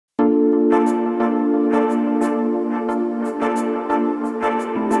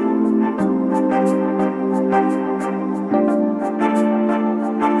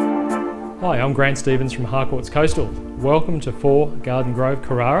I'm Grant Stevens from Harcourts Coastal. Welcome to 4 Garden Grove,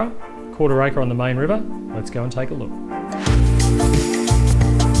 Carrara, quarter acre on the main river. Let's go and take a look.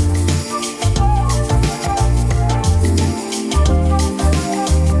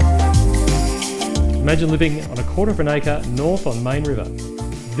 Imagine living on a quarter of an acre north on Main River.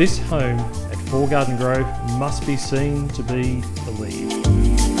 This home at 4 Garden Grove must be seen to be believed.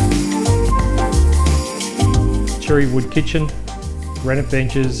 Cherry wood kitchen, granite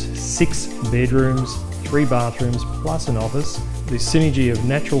benches, 6 bedrooms, 3 bathrooms plus an office. The synergy of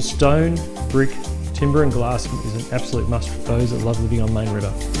natural stone, brick, timber and glass is an absolute must for those that love living on Main River.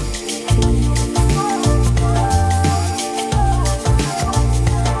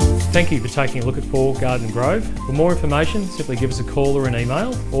 Thank you for taking a look at 4 Garden Grove. For more information, simply give us a call or an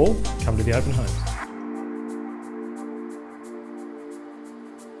email, or come to the open homes.